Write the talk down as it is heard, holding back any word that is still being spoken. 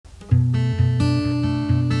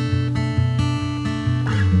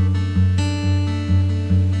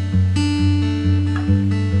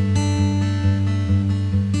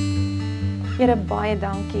Here, baie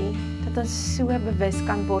dankie dat ons so bewus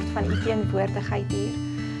kan word van u teenwoordigheid hier.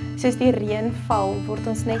 Soos die reën val, word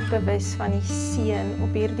ons net bewus van die seën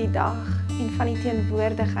op hierdie dag en van die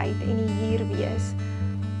teenwoordigheid en die hier wees.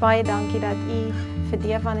 Baie dankie dat u vir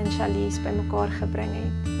Devan en Charlese by mekaar gebring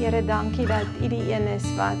het. Here, dankie dat u die een is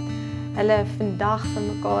wat hulle vandag vir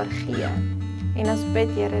mekaar gee. En ons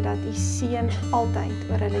bid, Here, dat u seën altyd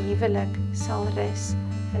oor hulle huwelik sal rus.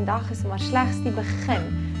 Vandag is maar slegs die begin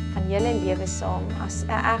van julle lewe saam as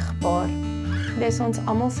 'n egpaar. Dis ons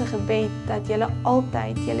almal se gebed dat julle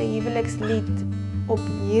altyd julle huwelikslied op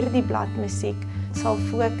hierdie blad musiek sal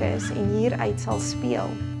fokus en hieruit sal speel.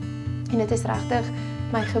 En dit is regtig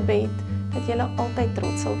my gebed dat julle altyd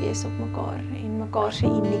trots sal wees op mekaar en mekaar se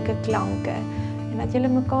unieke klanke en dat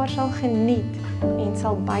julle mekaar sal geniet en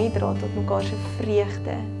sal bydra tot mekaar se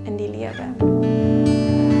vreugde in die lewe.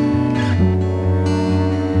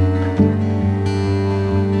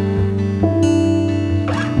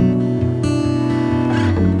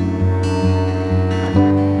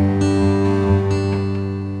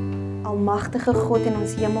 Almagtige God en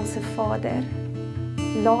ons hemelse Vader,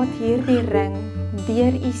 laat hierdie ring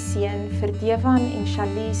deur u seun vir Devan en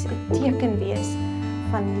Charlese 'n teken wees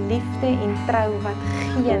van liefde en trou wat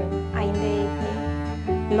geen einde het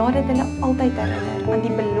nie. Laat dit hulle altyd herinner aan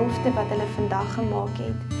die belofte wat hulle vandag gemaak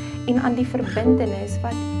het en aan die verbintenis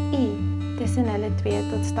wat u tussen hulle twee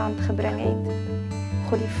tot stand gebring het.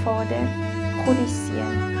 God die Vader, God die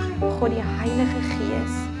Seun, God die Heilige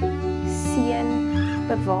Gees, seën,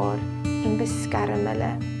 bewaar en beskerm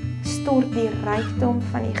hulle. Stort die rykdom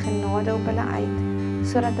van die genade op hulle uit,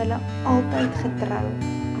 sodat hulle altyd getrou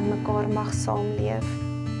aan mekaar mag saamleef.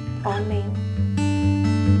 Amen.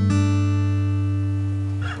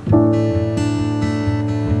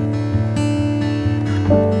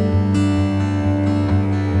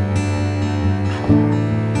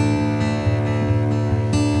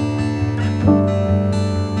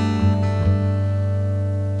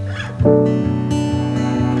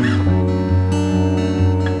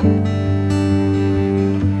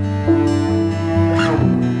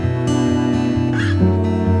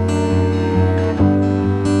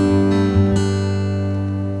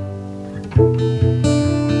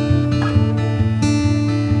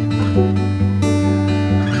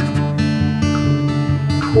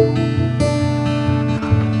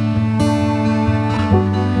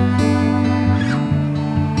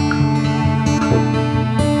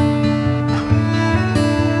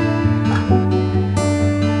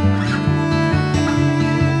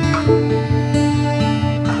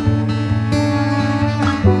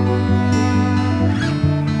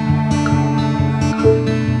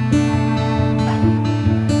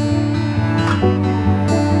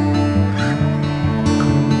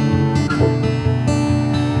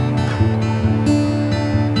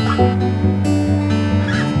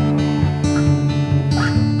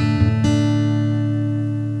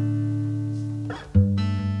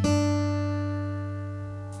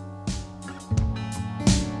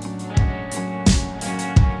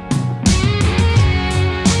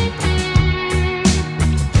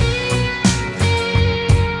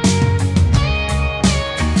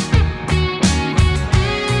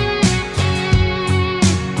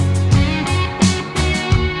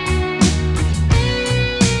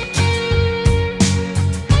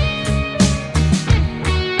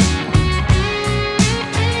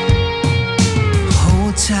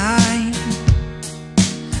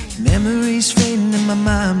 Memories fading in my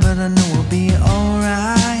mind, but I know we'll be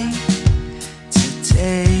alright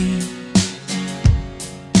today.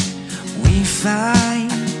 We fight,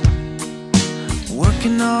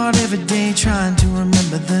 working hard every day, trying to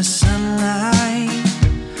remember the sunlight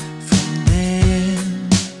from then.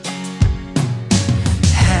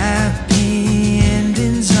 Happy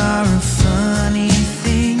endings are a funny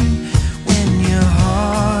thing when your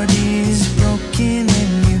heart is broken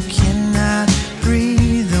and you cannot breathe.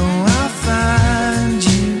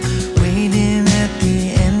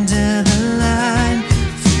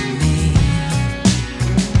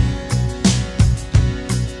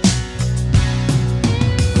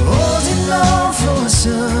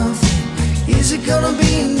 Is it gonna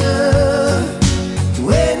be enough?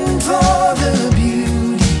 Waiting for the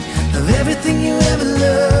beauty of everything you ever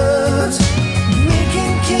loved. We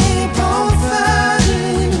can keep on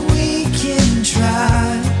fighting, we can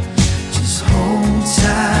try. Just hold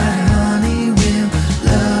tight, honey, we'll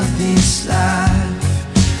love this life.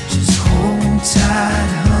 Just hold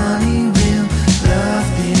tight, honey, we'll love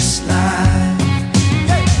this life.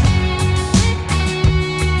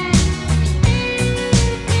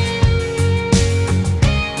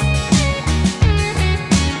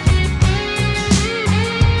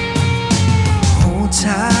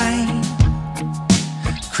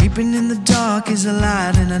 Hoping in the dark is a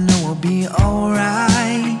light, and I know we'll be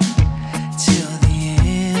alright till the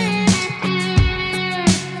end.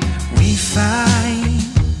 We fight,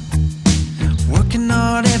 working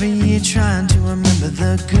hard every year, trying to remember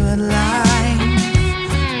the good life.